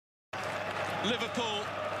Liverpool,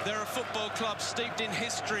 they're a football club steeped in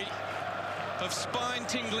history of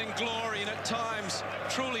spine-tingling glory and at times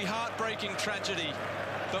truly heartbreaking tragedy.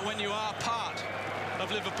 But when you are part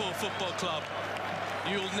of Liverpool Football Club,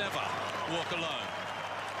 you'll never walk alone.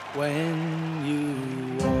 When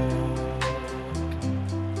you walk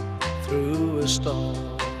through a storm,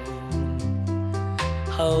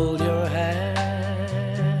 hold your head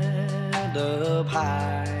up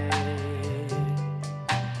high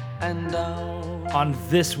and down. On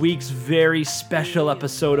this week's very special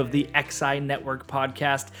episode of the XI Network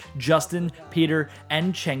podcast, Justin, Peter,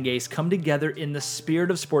 and Cengiz come together in the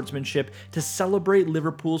spirit of sportsmanship to celebrate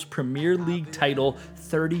Liverpool's Premier League title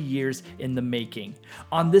 30 years in the making.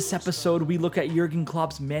 On this episode, we look at Jurgen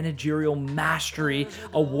Klopp's managerial mastery,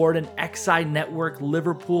 award an XI Network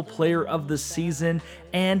Liverpool Player of the Season,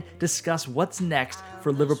 and discuss what's next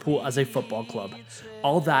for Liverpool as a football club.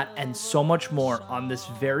 All that and so much more on this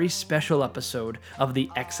very special episode of the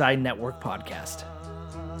XI Network podcast.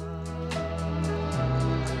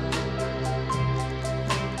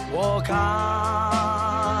 Walk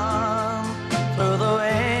on through the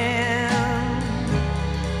wind.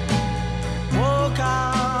 Walk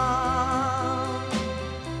on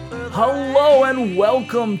through the Hello and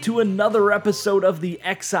welcome to another episode of the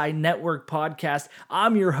XI Network podcast.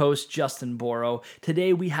 I'm your host, Justin Borrow.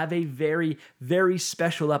 Today we have a very, very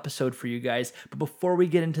special episode for you guys. But before we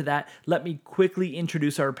get into that, let me quickly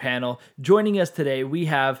introduce our panel. Joining us today, we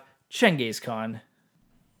have Cengiz Khan.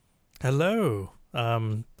 Hello.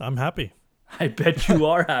 I'm happy. I bet you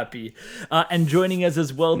are happy. And joining us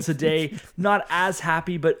as well today, not as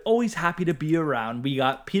happy, but always happy to be around, we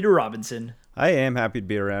got Peter Robinson. I am happy to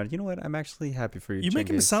be around. You know what? I'm actually happy for you. You make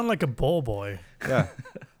him Cengiz. sound like a ball boy. Yeah.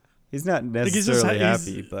 He's not he's just necessarily he's-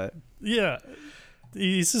 happy, but Yeah.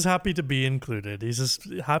 He's just happy to be included. He's just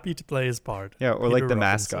happy to play his part. yeah, or Peter like the Robinson.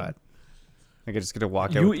 mascot. Like I just gonna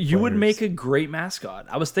walk out. You with the you would players. make a great mascot.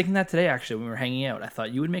 I was thinking that today actually when we were hanging out. I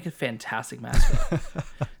thought you would make a fantastic mascot.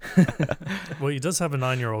 Well, he does have a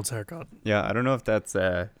 9-year-old's haircut. Yeah, I don't know if that's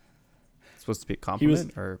supposed to be a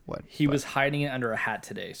compliment or what. He but was hiding it under a hat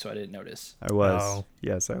today, so I didn't notice. I was. Oh.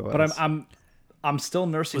 Yes, I was. But I'm still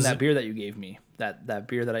nursing Was that it- beer that you gave me. That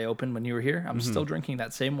beer that I opened when you were here. I'm still drinking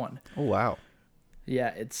that same one. Oh wow. Yeah,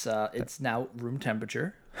 it's now room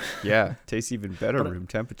temperature, Yeah, tastes even better room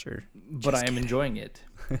temperature. but I am enjoying it.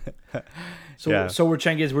 So Yeah. so we're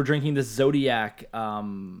drinking this Zodiac.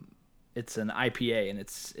 It's an IPA and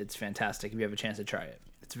it's fantastic. If you have a chance to try it,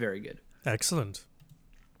 it's very good. Excellent.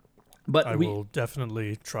 But I will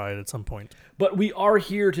definitely try it at some point. But we are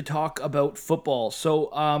here to talk about football.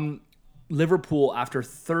 So, Liverpool, after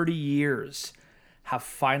 30 years, have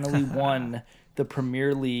finally won the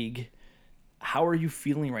Premier League. How are you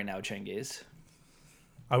feeling right now, Cengiz?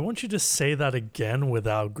 I want you to say that again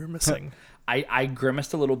without grimacing. I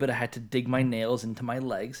grimaced a little bit. I had to dig my nails into my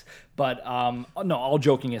legs. But no, all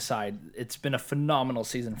joking aside, it's been a phenomenal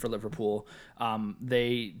season for Liverpool.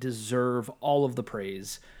 They deserve all of the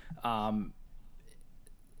praise. I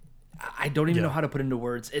don't even know how to put into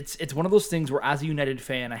words. It's one of those things where, as a United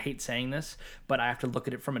fan, I hate saying this, but I have to look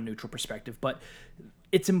at it from a neutral perspective. But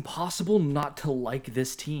it's impossible not to like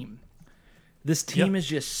this team. This team is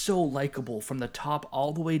just so likable from the top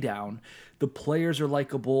all the way down. The players are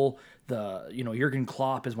likable. Jurgen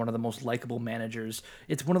Klopp is one of the most likable managers.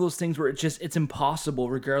 It's one of those things where it's impossible,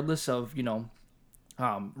 regardless of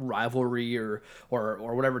rivalry or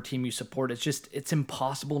whatever team you support. It's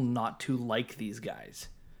impossible not to like these guys.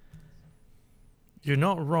 You're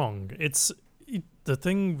not wrong. The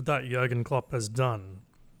thing that Jurgen Klopp has done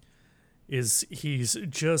is he's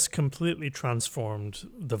just completely transformed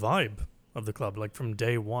the vibe of the club. Like from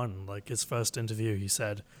day one, like his first interview, he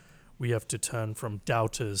said, we have to turn from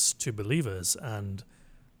doubters to believers. And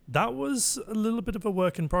that was a little bit of a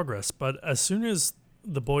work in progress. But as soon as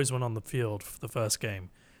the boys went on the field for the first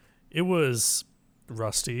game, it was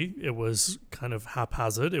rusty. It was kind of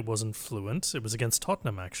haphazard. It wasn't fluent. It was against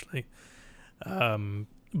Tottenham, actually.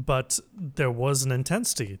 But there was an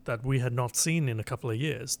intensity that we had not seen in a couple of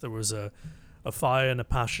years. There was a fire and a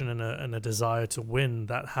passion and a desire to win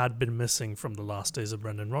that had been missing from the last days of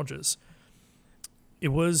Brendan Rodgers. It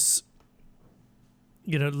was,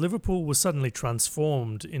 Liverpool was suddenly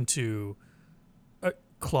transformed into a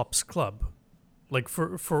Klopp's club. Like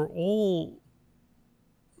for all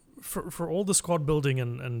the squad building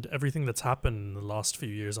and everything that's happened in the last few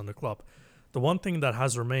years under Klopp, the one thing that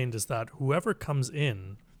has remained is that whoever comes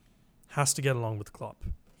in has to get along with Klopp.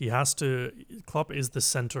 Klopp is the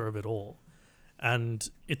center of it all. And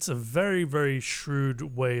it's a very, very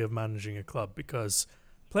shrewd way of managing a club because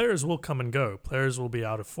players will come and go. Players will be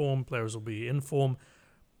out of form. Players will be in form.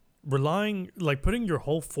 putting your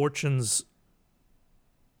whole fortunes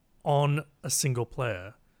on a single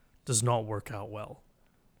player does not work out well.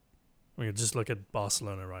 I mean, just look at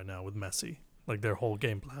Barcelona right now with Messi. Like, their whole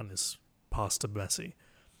game plan is pass to Messi.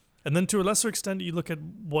 And then to a lesser extent, you look at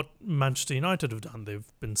what Manchester United have done.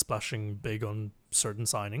 They've been splashing big on certain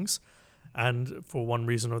signings, and for one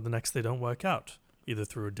reason or the next, they don't work out, either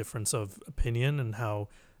through a difference of opinion and how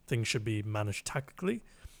things should be managed tactically,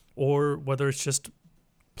 or whether it's just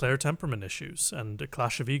player temperament issues and a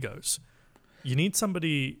clash of egos. You need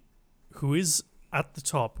somebody who is at the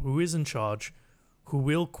top, who is in charge, who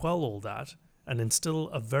will quell all that and instill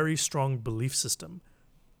a very strong belief system.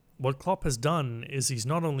 What Klopp has done is he's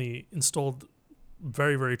not only installed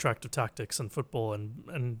very, very attractive tactics and football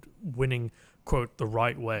and winning, quote, the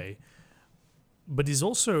right way, but he's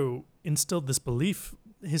also instilled this belief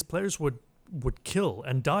his players would kill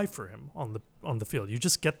and die for him on the field. You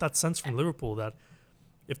just get that sense from Liverpool that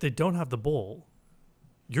if they don't have the ball,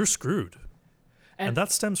 you're screwed. And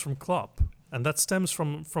that stems from Klopp. And that stems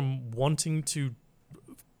from wanting to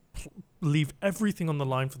leave everything on the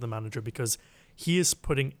line for the manager, because he is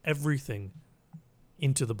putting everything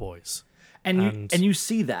into the boys. And you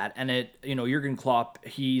see that, and Jurgen Klopp,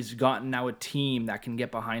 he's gotten now a team that can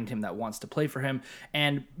get behind him, that wants to play for him,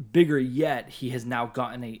 and bigger yet, he has now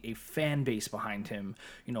gotten a fan base behind him.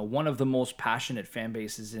 One of the most passionate fan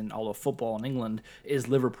bases in all of football in England is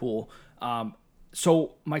Liverpool.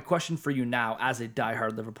 So my question for you now, as a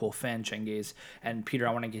diehard Liverpool fan, Cengiz, and Peter,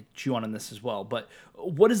 I want to get you on this as well, but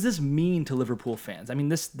what does this mean to Liverpool fans? I mean,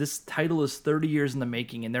 this title is 30 years in the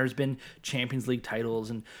making, and there's been Champions League titles,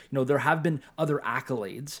 and there have been other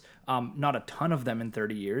accolades, not a ton of them in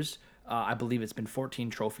 30 years. I believe it's been 14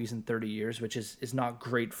 trophies in 30 years, which is not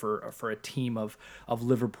great for a team of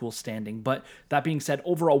Liverpool standing. But that being said,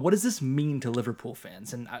 overall, what does this mean to Liverpool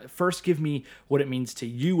fans? And first, give me what it means to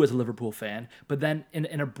you as a Liverpool fan, but then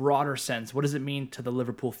in a broader sense, what does it mean to the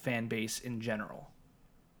Liverpool fan base in general?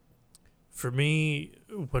 For me,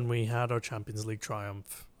 when we had our Champions League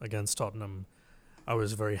triumph against Tottenham, I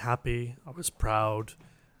was very happy. I was proud.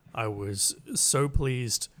 I was so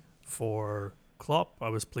pleased for Klopp. I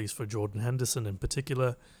was pleased for Jordan Henderson in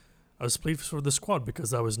particular. I was pleased for the squad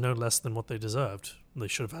because that was no less than what they deserved. They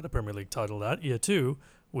should have had a Premier League title that year too,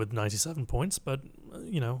 with 97 points, but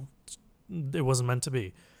it wasn't meant to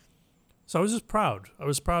be. So I was just proud. I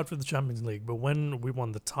was proud for the Champions League, but when we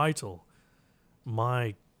won the title,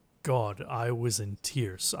 my God, I was in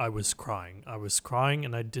tears. I was crying,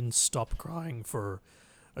 and I didn't stop crying for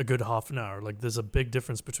a good half an hour. Like, there's a big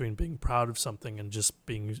difference between being proud of something and just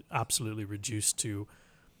being absolutely reduced to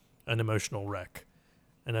an emotional wreck.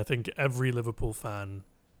 And I think every Liverpool fan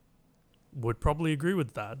would probably agree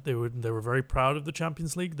with that. They were very proud of the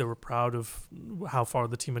Champions League. They were proud of how far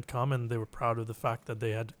the team had come, and they were proud of the fact that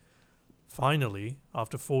they had finally,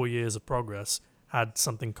 after 4 years of progress, had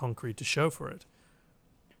something concrete to show for it.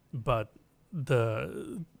 But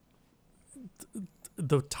the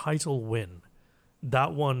title win,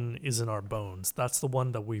 that one is in our bones. That's the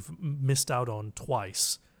one that we've missed out on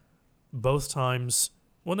twice. Both times,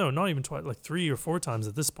 well, no, not even twice, like 3 or 4 times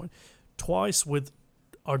at this point. Twice with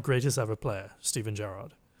our greatest ever player, Steven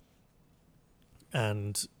Gerrard.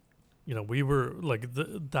 And, we were like,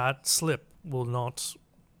 that slip will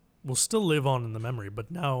still live on in the memory,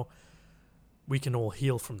 but now we can all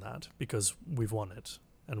heal from that because we've won it.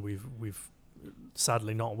 And we've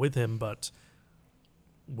sadly not with him, but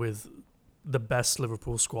with the best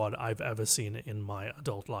Liverpool squad I've ever seen in my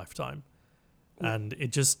adult lifetime. And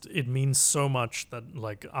it means so much that,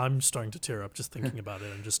 like, I'm starting to tear up just thinking about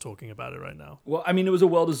it and just talking about it right now. Well, I mean, it was a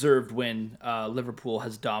well-deserved win. Liverpool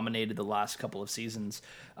has dominated the last couple of seasons.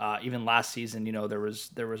 Even last season, there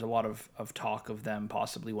was a lot of talk of them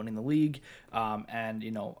possibly winning the league. And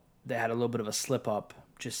they had a little bit of a slip-up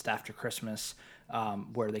just after Christmas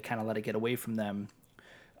where they kind of let it get away from them.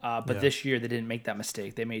 But this year they didn't make that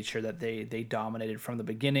mistake. They made sure that they dominated from the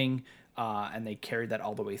beginning and they carried that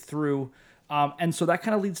all the way through. And so that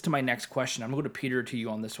kind of leads to my next question. I'm going to go to Peter, to you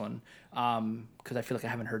on this one, because I feel like I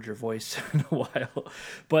haven't heard your voice in a while.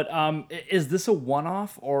 But is this a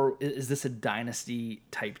one-off, or is this a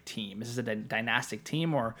dynasty-type team? Is this a dynastic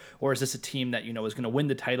team, or is this a team that, is going to win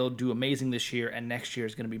the title, do amazing this year, and next year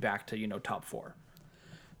is going to be back to, top 4?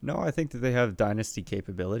 No, I think that they have dynasty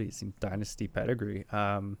capabilities and dynasty pedigree.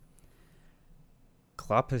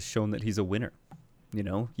 Klopp has shown that he's a winner.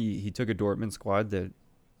 He took a Dortmund squad that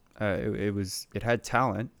it had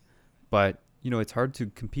talent, but it's hard to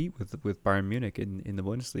compete with Bayern Munich in the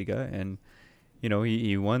Bundesliga, and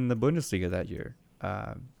he won the Bundesliga that year,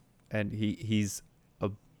 and he's a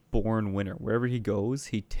born winner. Wherever he goes,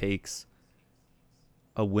 he takes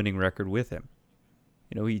a winning record with him.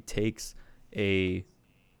 He takes it's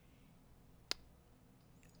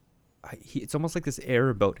almost like this air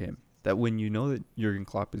about him that when you know that Jurgen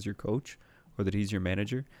Klopp is your coach or that he's your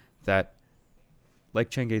manager, that, like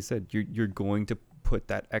Chenge said, you're going to put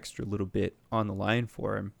that extra little bit on the line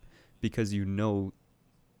for him because he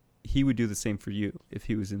would do the same for you if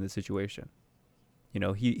he was in the situation.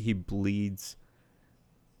 He bleeds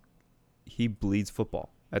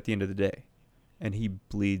football at the end of the day, and he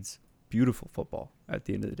bleeds beautiful football at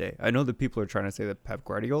the end of the day. I know that people are trying to say that Pep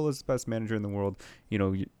Guardiola is the best manager in the world,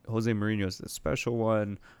 Jose Mourinho is the special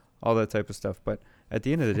one, all that type of stuff, but at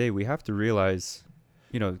the end of the day, we have to realize,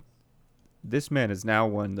 this man has now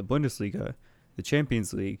won the Bundesliga, the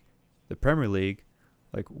Champions League, the Premier League.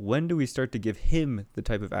 Like, when do we start to give him the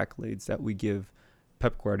type of accolades that we give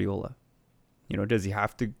Pep Guardiola? Does he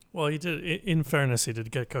have to? Well, he did. In fairness, he did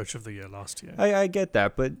get Coach of the Year last year. I get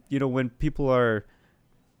that, but when people are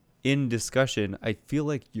in discussion, I feel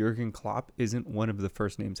like Jurgen Klopp isn't one of the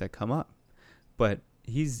first names that come up, but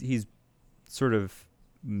he's sort of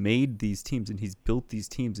made these teams and he's built these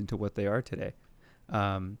teams into what they are today.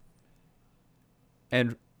 And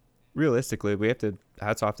realistically, we have to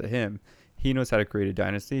hats off to him. He knows how to create a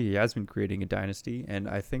dynasty. He has been creating a dynasty, and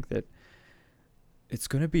I think that it's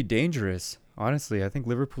going to be dangerous. Honestly, I think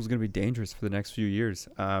Liverpool's going to be dangerous for the next few years.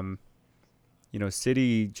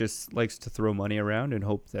 City just likes to throw money around and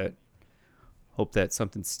hope that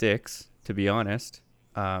something sticks, to be honest.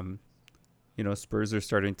 Spurs are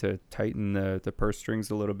starting to tighten the purse strings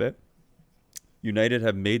a little bit. United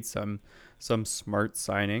have made some smart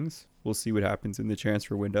signings. We'll see what happens in the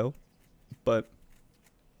transfer window. But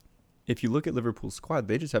if you look at Liverpool's squad,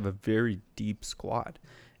 they just have a very deep squad.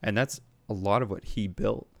 And that's a lot of what he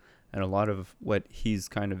built and a lot of what he's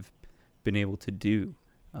kind of been able to do.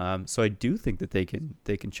 So I do think that they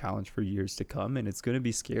can challenge for years to come, and it's going to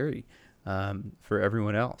be scary for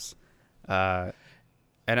everyone else. And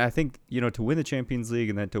I think, to win the Champions League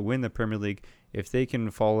and then to win the Premier League, if they can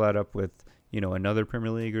follow that up with, another Premier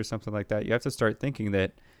League or something like that, you have to start thinking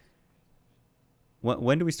that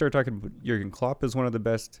when do we start talking about Jurgen Klopp as one of the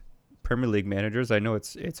best Premier League managers? I know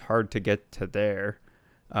it's hard to get to there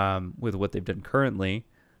with what they've done currently,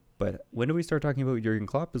 but when do we start talking about Jurgen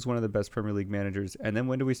Klopp as one of the best Premier League managers? And then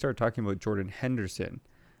when do we start talking about Jordan Henderson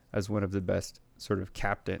as one of the best sort of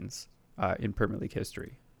captains in Premier League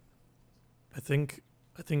history? I think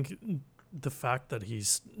the fact that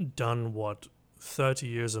he's done what 30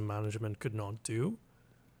 years of management could not do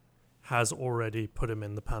has already put him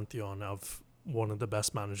in the pantheon of one of the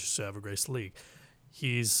best managers to ever grace the league.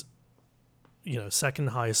 He's, second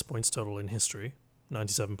highest points total in history,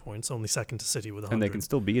 97 points, only second to City with 100. And they can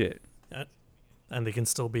still beat it. And they can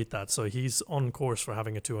still beat that. So he's on course for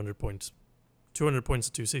having a 200 points in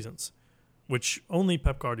 2 seasons, which only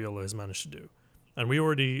Pep Guardiola has managed to do. And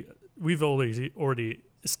we've already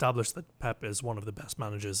established that Pep is one of the best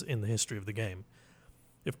managers in the history of the game.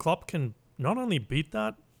 If Klopp can not only beat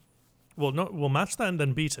that, we'll match that and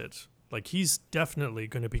then beat it. Like, he's definitely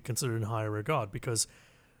going to be considered in higher regard, because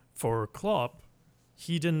for Klopp,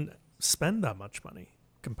 he didn't spend that much money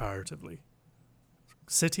comparatively.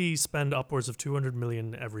 City spend upwards of 200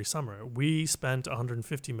 million every summer. We spent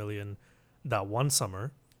 150 million that one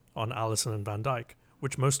summer on Alisson and Van Dijk,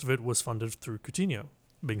 which most of it was funded through Coutinho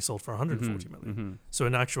being sold for 140 million. Mm-hmm. So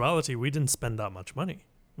in actuality, we didn't spend that much money.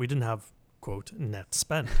 We didn't have, quote, net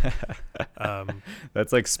spend.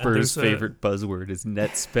 That's like Spurs' favorite buzzword is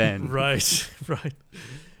net spend. Right.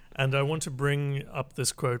 And I want to bring up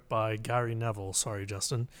this quote by Gary Neville. Sorry,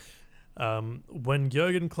 Justin. When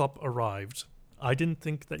Jurgen Klopp arrived, I didn't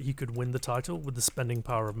think that he could win the title with the spending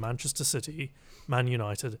power of Manchester City, Man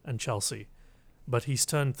United and Chelsea. But he's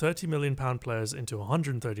turned £30 million players into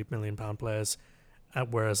 £130 million players,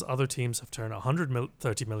 whereas other teams have turned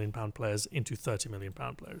 £130 million players into £30 million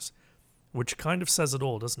players. Which kind of says it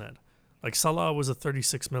all, doesn't it? Like, Salah was a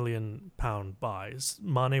 £36 million buys.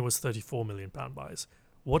 Mane was £34 million buys.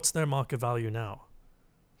 What's their market value now?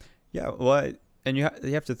 Yeah, well, and you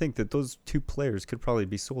have to think that those two players could probably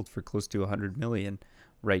be sold for close to 100 million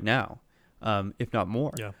right now, if not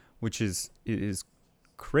more. Yeah. Which is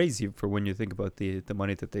crazy for when you think about the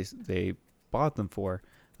money that they bought them for.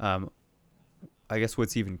 I guess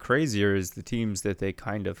what's even crazier is the teams that they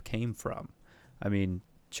kind of came from. I mean,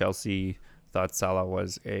 Chelsea thought Salah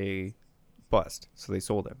was a bust, so they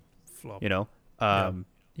sold him. Flop.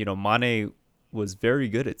 Mane was very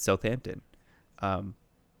good at Southampton.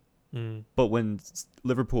 But when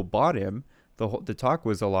Liverpool bought him, the talk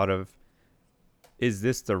was a lot of, is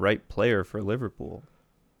this the right player for Liverpool?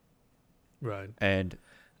 Right. And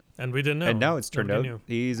And we didn't know. And now it's turned Nobody out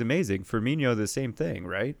knew. he's amazing. Firmino, the same thing,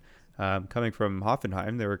 right? Coming from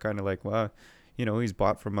Hoffenheim, they were kind of like, well, you know, he's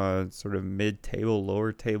bought from a sort of mid-table,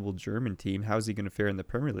 lower-table German team. How's he going to fare in the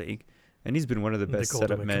Premier League? And he's been one of the They best called him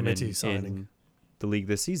setup a men committee signing. in the league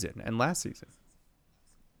this season and last season.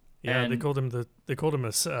 Yeah, they And- called him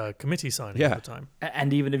a committee signing Yeah. at the time.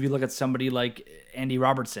 And even if you look at somebody like Andy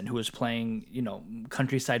Robertson, who was playing,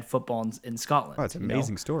 countryside football in Scotland. Oh, it's an you know?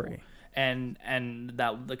 amazing story. and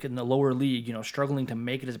that, like, in the lower league, struggling to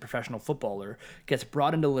make it as a professional footballer, gets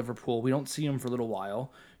brought into Liverpool. We don't see him for a little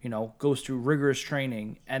while, goes through rigorous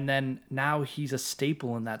training, and then now he's a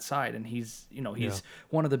staple in that side, and he's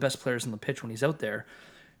one of the best players on the pitch when he's out there.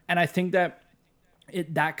 And I think that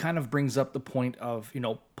that kind of brings up the point of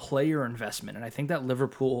player investment, and I think that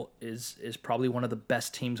Liverpool is probably one of the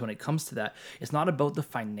best teams when it comes to that. It's not about the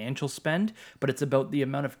financial spend, but it's about the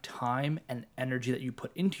amount of time and energy that you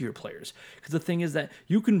put into your players. Because the thing is that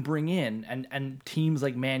you can bring in, and teams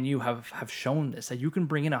like Man U have shown this, that you can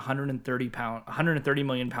bring in a 130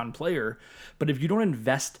 million pound player, but if you don't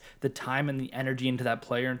invest the time and the energy into that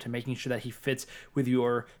player, into making sure that he fits with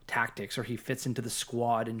your tactics or he fits into the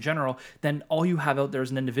squad in general, then all you have out there is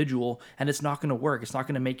an individual, and it's not going to work. It's not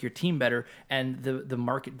going to make your team better, and the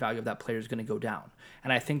market value of that player is going to go down.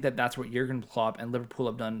 And I think that that's what Jurgen Klopp and Liverpool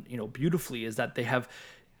have done, beautifully, is that they have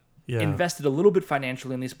invested a little bit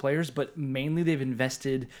financially in these players, but mainly they've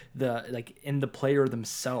invested in the player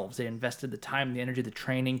themselves. They invested the time, the energy, the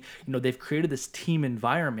training. They've created this team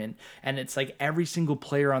environment, and it's like every single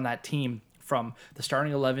player on that team, from the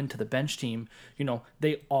starting 11 to the bench team,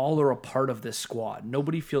 they all are a part of this squad.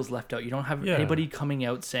 Nobody feels left out. You don't have anybody coming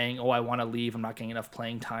out saying, "Oh, I want to leave. I'm not getting enough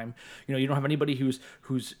playing time." You don't have anybody who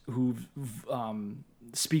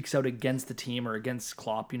speaks out against the team or against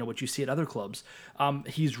Klopp. What you see at other clubs.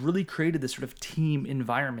 He's really created this sort of team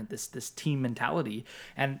environment, this team mentality,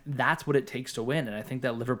 and that's what it takes to win. And I think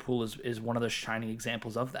that Liverpool is one of the shining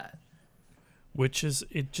examples of that. Which is,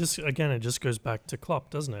 it just goes back to Klopp,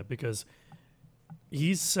 doesn't it? Because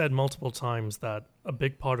he's said multiple times that a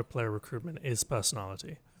big part of player recruitment is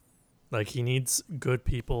personality. Like, he needs good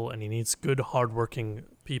people, and he needs good, hardworking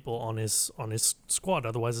people on his squad.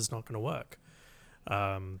 Otherwise, it's not going to work.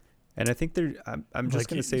 And I think I'm just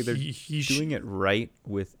going to say they're doing it right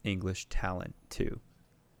with English talent too.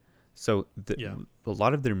 So a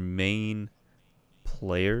lot of their main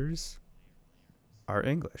players are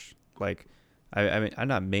English. Like, I mean, I'm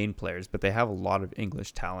not main players, but they have a lot of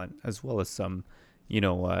English talent, as well as some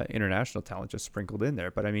international talent just sprinkled in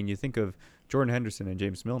there. But I mean, you think of Jordan Henderson and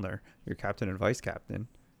James Milner, your captain and vice captain,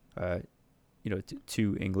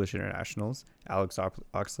 two English internationals, Alex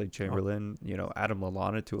Oxlade-Chamberlain, Adam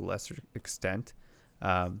Lallana to a lesser extent,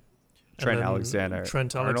 Trent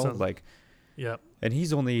Alexander-Arnold, like, yeah, and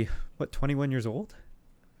he's only 21 years old.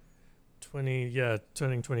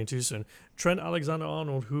 Turning 22 soon. Trent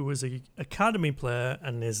Alexander-Arnold, who was an academy player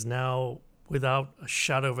and is now, without a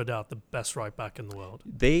shadow of a doubt, the best right back in the world.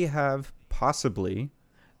 They have possibly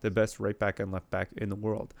the best right back and left back in the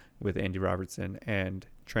world with Andy Robertson and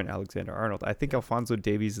Trent Alexander-Arnold. I think Alphonso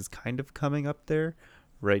Davies is kind of coming up there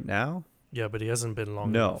right now. Yeah, but he hasn't been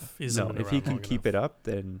long enough. If he can keep it up,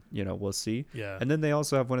 then we'll see. Yeah. And then they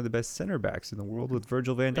also have one of the best center backs in the world with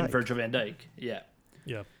Virgil van Dijk. Yeah.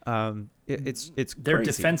 Yeah. It's their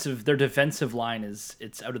crazy. defensive line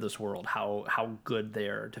it's out of this world how good they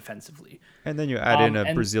are defensively. And then you add in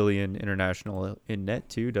a Brazilian international in net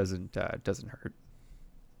too. Doesn't hurt.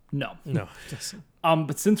 No, it doesn't.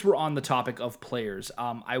 But since we're on the topic of players,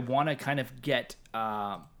 I want to kind of get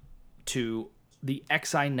to the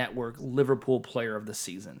XI Network Liverpool Player of the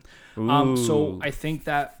Season. So I think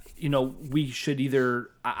that we should either.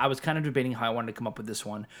 I was kind of debating how I wanted to come up with this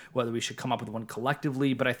one, whether we should come up with one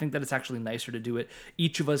collectively, but I think that it's actually nicer to do it.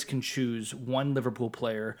 Each of us can choose one Liverpool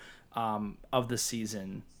player of the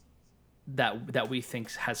season that we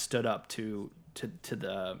think has stood up to the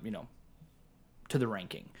to the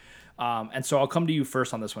ranking. And so I'll come to you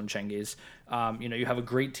first on this one, Cengiz. You have a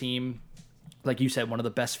great team, like you said, one of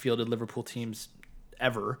the best fielded Liverpool teams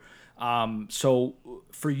ever. So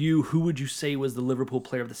for you, who would you say was the Liverpool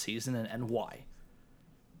player of the season, and why?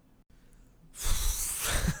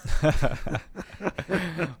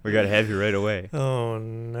 We got heavy right away. Oh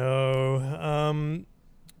no.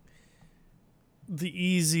 The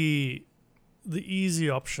easy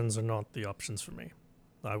options are not the options for me.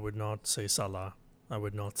 I would not say Salah. I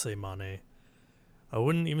would not say Mane. I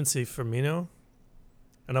wouldn't even say Firmino.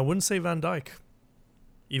 And I wouldn't say Van Dijk.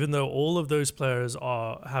 Even though all of those players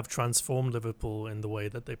have transformed Liverpool in the way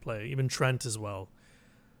that they play. Even Trent as well.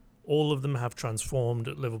 All of them have transformed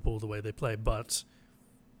Liverpool the way they play. But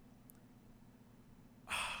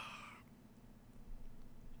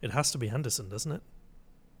it has to be Henderson, doesn't it?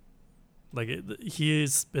 Like, he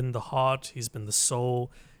has been the heart, he's been the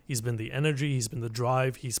soul, he's been the energy, he's been the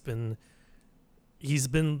drive, he's been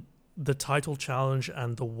the title challenge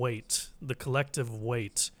and the weight, the collective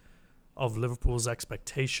weight of Liverpool's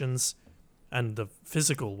expectations and the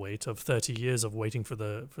physical weight of 30 years of waiting for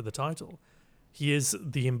the title. He is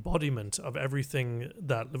the embodiment of everything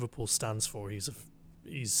that Liverpool stands for.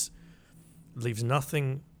 He's leaves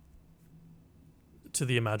nothing to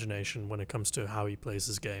the imagination when it comes to how he plays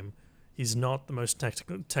his game. He's not the most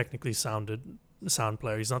technically sound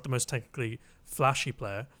player. He's not the most technically flashy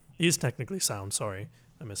player. He is technically sound. Sorry,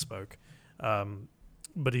 I misspoke.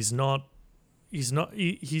 But he's not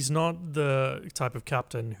the type of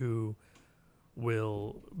captain who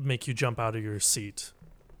will make you jump out of your seat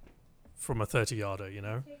from a 30-yarder, you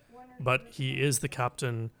know? But he is the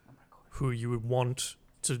captain who you would want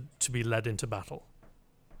to be led into battle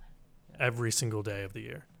every single day of the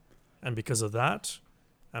year. And because of that,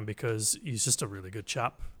 and because he's just a really good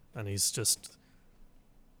chap, and he's just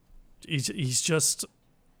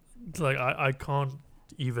like, I can't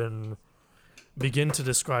even begin to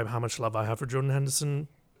describe how much love I have for Jordan Henderson.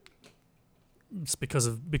 It's because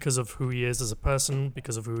of who he is as a person,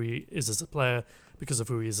 because of who he is as a player, because of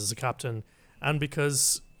who he is as a captain, and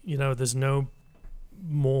because, you know, there's no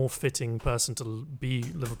more fitting person to be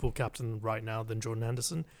Liverpool captain right now than Jordan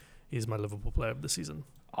Henderson. He's my Liverpool player of the season.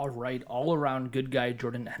 All right, all-around good guy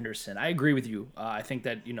Jordan Henderson. I agree with you. I think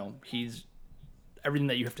that, you know, he's everything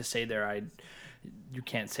that you have to say there. You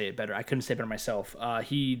can't say it better. I couldn't say it better myself.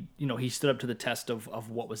 He stood up to the test of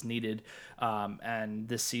what was needed. And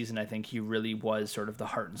this season, I think he really was sort of the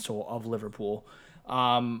heart and soul of Liverpool.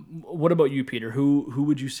 What about you, Peter? Who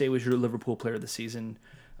would you say was your Liverpool player of the season?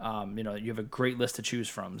 You have a great list to choose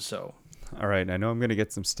from. So, all right, I know I'm going to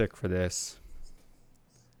get some stick for this,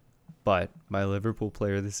 but my Liverpool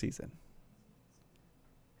player of the season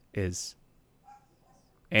is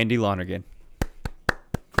Andy Lonergan.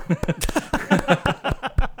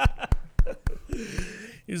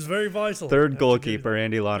 He's very vital. Third goalkeeper,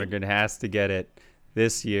 Andy Lonergan, has to get it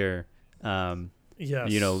this year.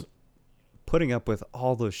 Yes. Putting up with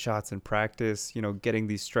all those shots in practice, getting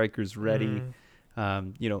these strikers ready.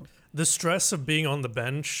 The stress of being on the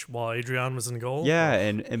bench while Adrian was in goal. Yeah,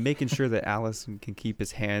 and making sure that Allison can keep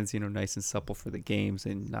his hands, nice and supple for the games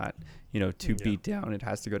and not, too beat down. It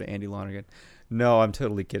has to go to Andy Lonergan. No, I'm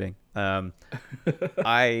totally kidding. I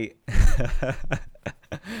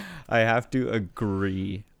have to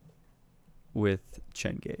agree with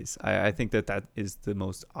Cengiz. I think that is the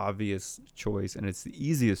most obvious choice, and it's the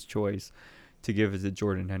easiest choice to give it to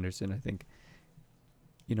Jordan Henderson. I think,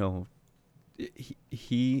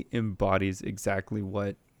 he embodies exactly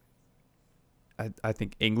what I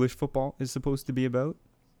think English football is supposed to be about,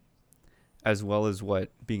 as well as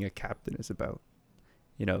what being a captain is about.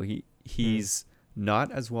 He's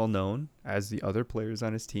not as well known as the other players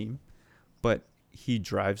on his team, but he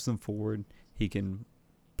drives them forward. He can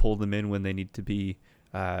pull them in when they need to be,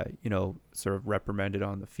 sort of reprimanded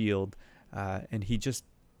on the field. And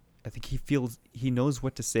I think he knows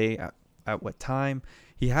what to say at what time.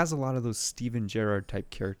 He has a lot of those Steven Gerrard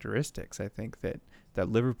type characteristics, I think, that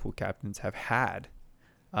Liverpool captains have had,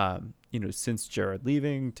 since Gerrard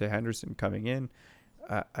leaving to Henderson coming in.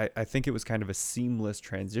 I think it was kind of a seamless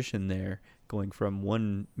transition there, going from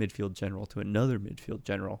one midfield general to another midfield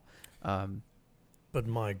general. But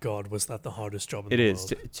my God, was that the hardest job in the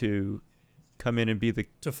world? It is to come in and be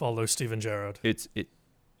to follow Steven Gerrard. It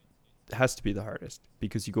has to be the hardest,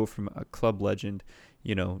 because you go from a club legend,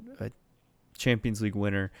 a Champions League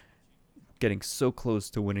winner, getting so close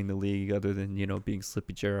to winning the league, other than, being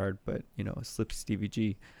Slippy Gerrard, but, Slippy Stevie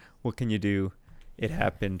G. What can you do? It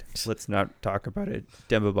happened. Let's not talk about it.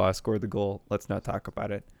 Demba Ba scored the goal. Let's not talk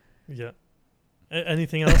about it. Yeah.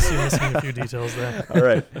 Anything else? You're missing a few details there. All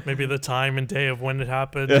right. Maybe the time and day of when it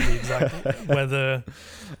happened, the exact weather,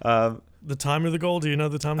 the time of the goal. Do you know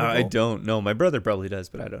the time of the goal? I don't know. My brother probably does,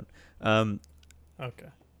 but I don't. Okay.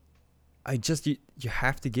 You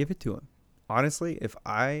have to give it to him. Honestly, if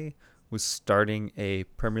I was starting a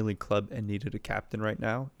Premier League club and needed a captain right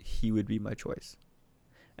now, he would be my choice.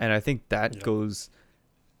 And I think that goes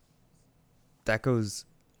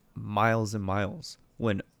miles and miles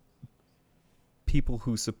when people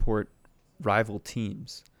who support rival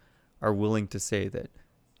teams are willing to say that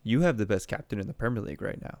you have the best captain in the Premier League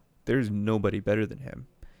right now. There's nobody better than him.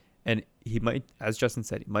 And he might, as Justin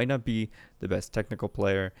said, he might not be the best technical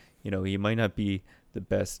player. He might not be the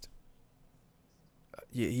best.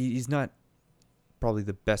 He's not probably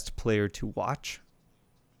the best player to watch.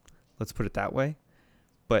 Let's put it that way.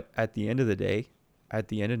 But at the end of the day, at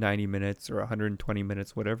the end of 90 minutes or 120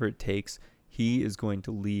 minutes, whatever it takes, he is going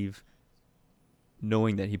to leave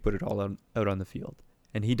knowing that he put it all out on the field.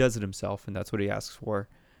 And he does it himself, and that's what he asks for,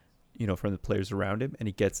 from the players around him, and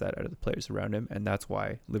he gets that out of the players around him, and that's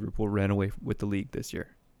why Liverpool ran away with the league this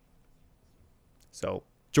year. So,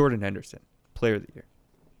 Jordan Henderson, Player of the Year.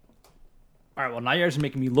 All right, well, now you're just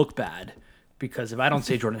making me look bad, because if I don't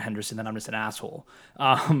say Jordan Henderson, then I'm just an asshole.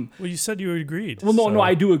 Well, you said you agreed. Well, no,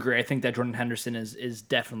 I do agree. I think that Jordan Henderson is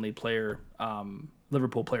definitely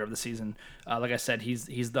Liverpool Player of the Season. Like I said,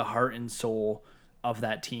 he's the heart and soul of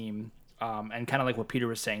that team. And kind of like what Peter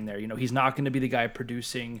was saying there, he's not going to be the guy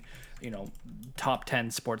producing, top 10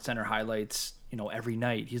 SportsCenter highlights, every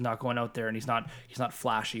night. He's not going out there and he's not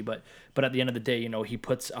flashy, but at the end of the day, he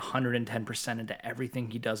puts 110% into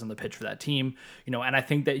everything he does on the pitch for that team, and I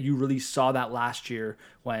think that you really saw that last year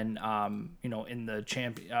when, in the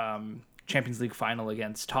Champions League final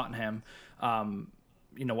against Tottenham,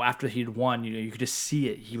 after he'd won, you could just see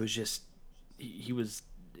it. He was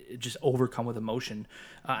just overcome with emotion.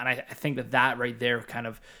 And I think that right there kind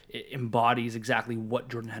of embodies exactly what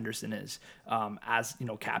Jordan Henderson is, as,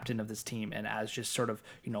 captain of this team and as just sort of,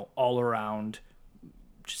 all around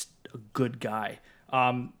just a good guy.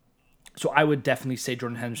 So I would definitely say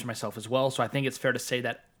Jordan Henderson myself as well. So I think it's fair to say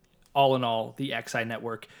that all in all, the XI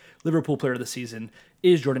Network Liverpool Player of the Season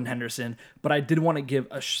is Jordan Henderson. But I did want to give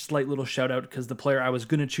a slight little shout out because the player I was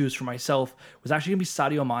going to choose for myself was actually going to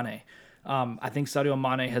be Sadio Mane. I think Sadio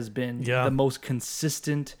Mane has been the most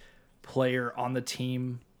consistent player on the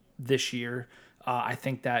team this year. I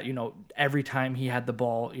think that, every time he had the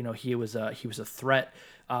ball, he was a threat.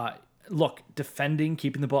 Look, defending,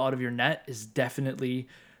 keeping the ball out of your net is definitely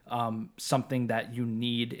something that you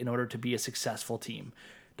need in order to be a successful team.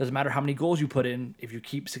 Doesn't matter how many goals you put in. If you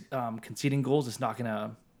keep conceding goals, you're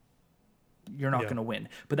not going to win.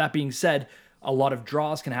 But that being said, a lot of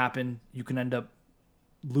draws can happen. You can end up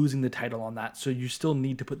losing the title on that, so you still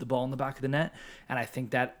need to put the ball in the back of the net. And I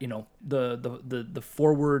think that the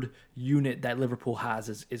forward unit that Liverpool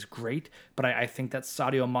has is great, but I think that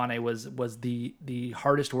Sadio Mane was the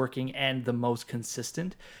hardest working and the most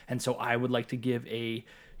consistent, and so I would like to give a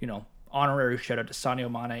honorary shout out to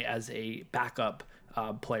Sadio Mane as a backup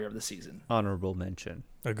player of the season. Honorable mention.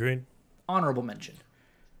 Agreed. Honorable mention.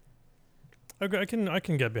 Okay, I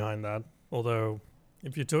can get behind that, although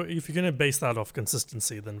if you're going to base that off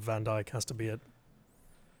consistency, then Van Dijk has to be it.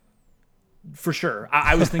 For sure.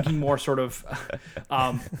 I was thinking more sort of,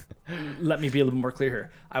 let me be a little more clear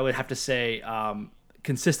here. I would have to say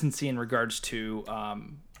consistency in regards to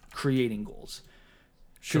creating goals.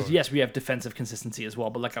 Because, yes, we have defensive consistency as well.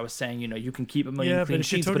 But like I was saying, you can keep a million clean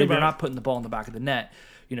sheets, but if you're not putting the ball in the back of the net,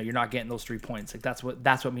 you're not getting those 3 points. Like that's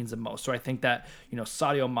what means the most. So I think that,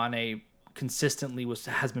 Sadio Mane consistently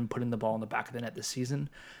has been putting the ball in the back of the net this season,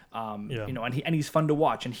 and he's fun to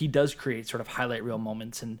watch, and he does create sort of highlight reel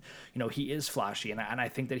moments, and he is flashy, and I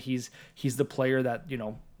think that he's the player that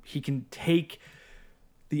he can take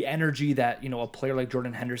the energy that a player like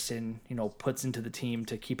Jordan Henderson puts into the team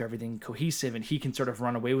to keep everything cohesive, and he can sort of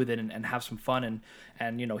run away with it and have some fun,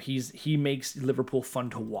 and he makes Liverpool fun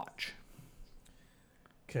to watch.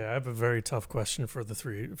 Okay, I have a very tough question for the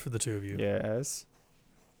two of you. Yes.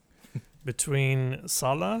 Between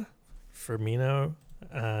Salah, Firmino,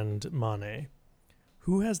 and Mane,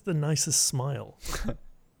 who has the nicest smile?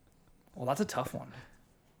 Well, that's a tough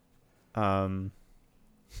one.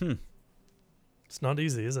 It's not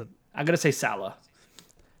easy, is it? I'm gonna say Salah.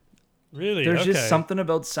 Really? There's just something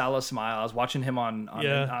about Salah's smile. I was watching him on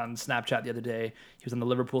Snapchat the other day. He was on the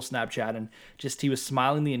Liverpool Snapchat, and just he was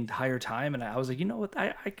smiling the entire time. And I was like, you know what?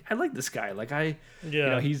 I like this guy. Like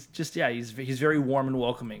he's just he's very warm and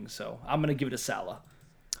welcoming. So I'm gonna give it to Salah.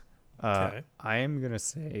 I am gonna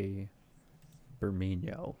say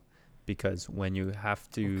Firmino, because when you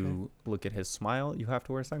have to look at his smile, you have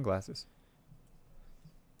to wear sunglasses.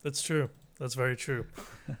 That's true. That's very true.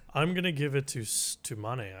 I'm going to give it to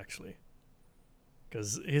Mane, actually,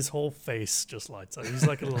 because his whole face just lights up. He's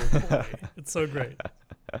like a little boy. It's so great.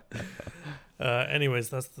 Anyways,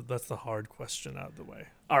 that's the hard question out of the way.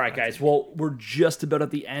 All right, guys. Well, we're just about at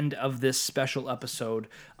the end of this special episode.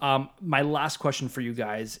 My last question for you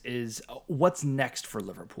guys is, what's next for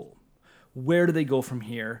Liverpool? Where do they go from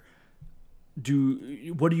here?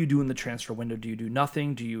 What do you do in the transfer window? Do you do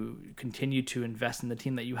nothing? Do you continue to invest in the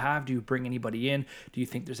team that you have? Do you bring anybody in? Do you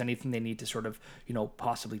think there's anything they need to sort of,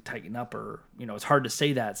 possibly tighten up? Or, it's hard to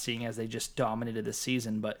say that, seeing as they just dominated this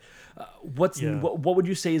season. But what would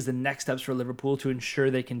you say is the next steps for Liverpool to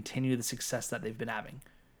ensure they continue the success that they've been having?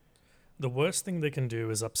 The worst thing they can do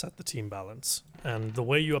is upset the team balance. And the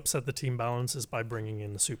way you upset the team balance is by bringing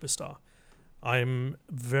in the superstar. I'm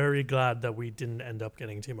very glad that we didn't end up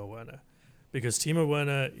getting Timo Werner, because Timo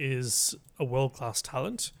Werner is a world-class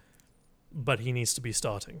talent, but he needs to be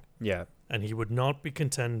starting. Yeah. And he would not be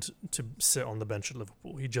content to sit on the bench at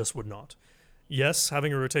Liverpool. He just would not. Yes,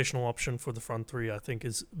 having a rotational option for the front three, I think,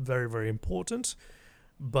 is very, very important,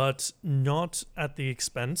 but not at the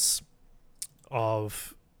expense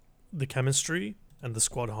of the chemistry and the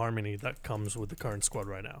squad harmony that comes with the current squad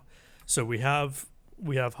right now. So we have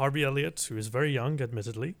Harvey Elliott, who is very young,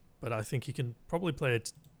 admittedly, but I think he can probably play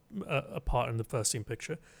a part in the first team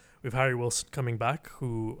picture. We have Harry Wilson coming back,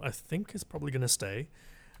 who I think is probably going to stay.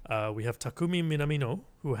 We have Takumi Minamino,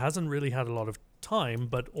 who hasn't really had a lot of time,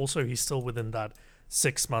 but also he's still within that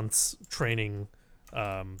 6 months training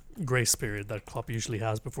grace period that Klopp usually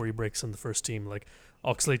has before he breaks in the first team. Like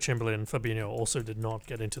Oxlade-Chamberlain and Fabinho also did not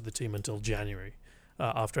get into the team until January,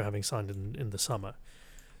 after having signed in the summer.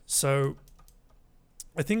 So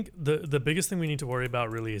I think the biggest thing we need to worry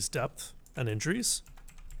about really is depth and injuries.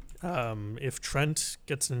 If Trent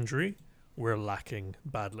gets an injury, we're lacking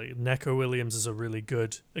badly. Neco Williams is a really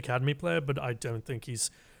good academy player, but I don't think he's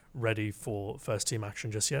ready for first team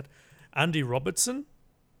action just yet. Andy Robertson,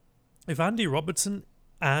 if Andy Robertson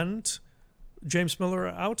and James Miller are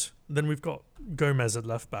out, then we've got Gomez at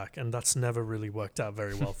left back, and that's never really worked out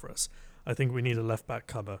very well for us. I think we need a left back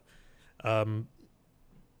cover. And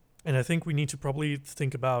I think we need to probably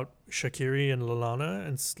think about Shaqiri and Lallana,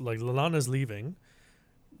 and like Lallana's leaving.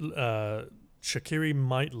 Shaqiri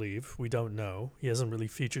might leave. We don't know. He hasn't really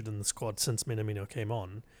featured in the squad since Minamino came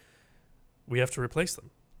on. We have to replace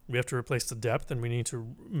them. We have to replace the depth, and we need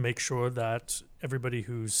to make sure that everybody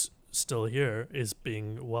who's still here is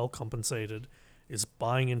being well compensated, is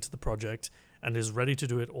buying into the project, and is ready to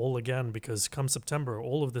do it all again, because come September,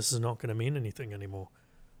 all of this is not going to mean anything anymore.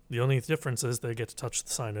 The only difference is they get to touch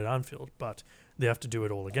the sign at Anfield, but they have to do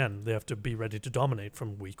it all again. They have to be ready to dominate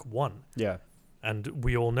from week one. Yeah. And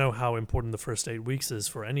we all know how important the first 8 weeks is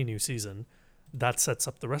for any new season. That sets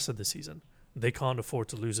up the rest of the season. They can't afford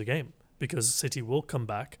to lose a game, because City will come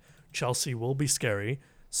back, Chelsea will be scary,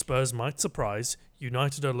 Spurs might surprise,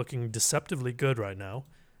 United are looking deceptively good right now.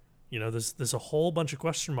 You know, there's a whole bunch of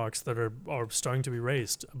question marks that are starting to be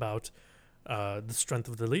raised about the strength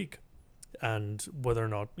of the league and whether or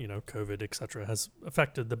not, you know, COVID, etc., has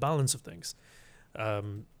affected the balance of things.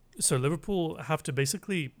 So Liverpool have to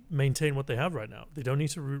basically maintain what they have right now. They don't need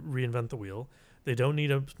to reinvent the wheel. They don't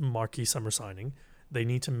need a marquee summer signing. They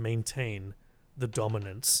need to maintain the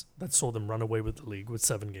dominance that saw them run away with the league with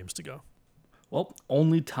 7 games to go. Well,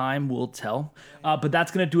 only time will tell. But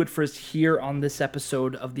that's going to do it for us here on this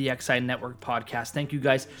episode of the XI Network podcast. Thank you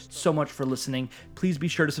guys so much for listening. Please be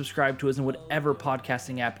sure to subscribe to us in whatever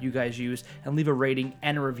podcasting app you guys use and leave a rating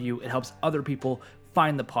and a review. It helps other people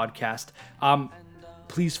find the podcast.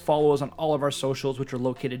 Please follow us on all of our socials, which are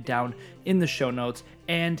located down in the show notes.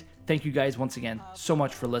 And thank you guys once again so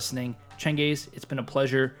much for listening. Cengiz, it's been a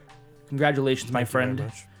pleasure. Congratulations, my friend.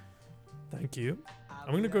 Thank you very much. Thank you.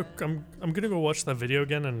 I'm gonna go watch that video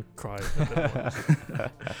again and cry a bit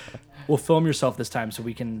more. We'll film yourself this time so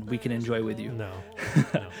we can enjoy with you.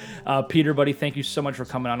 No. Peter, buddy, thank you so much for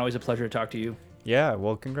coming on. Always a pleasure to talk to you. Yeah,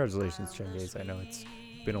 well, congratulations, Cengiz. I know it's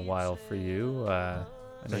been a while for you. I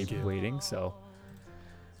know you've been waiting, so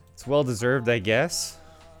it's well deserved, I guess.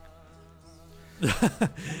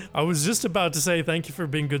 I was just about to say thank you for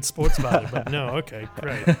being good sports about it, but no, okay,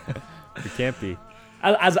 great. We can't be.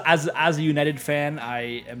 As a United fan,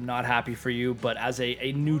 I am not happy for you, but as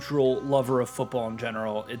a neutral lover of football in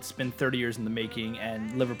general, it's been 30 years in the making,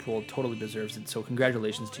 and Liverpool totally deserves it. So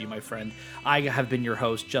congratulations to you, my friend. I have been your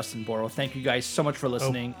host, Justin Borrow. Thank you guys so much for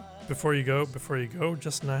listening. Oh, before you go,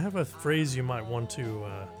 Justin, I have a phrase you might want to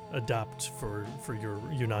adapt for your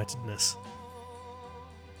Unitedness.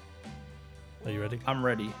 Are you ready? I'm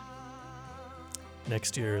ready.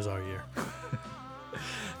 Next year is our year.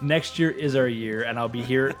 Next year is our year, and I'll be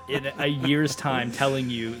here in a year's time telling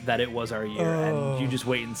you that it was our year, and you just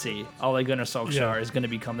wait and see. Ole Gunnar Solskjaer is going to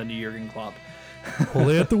become the new Jurgen Klopp.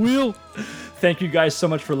 Ole at the wheel. Thank you guys so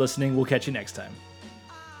much for listening. We'll catch you next time.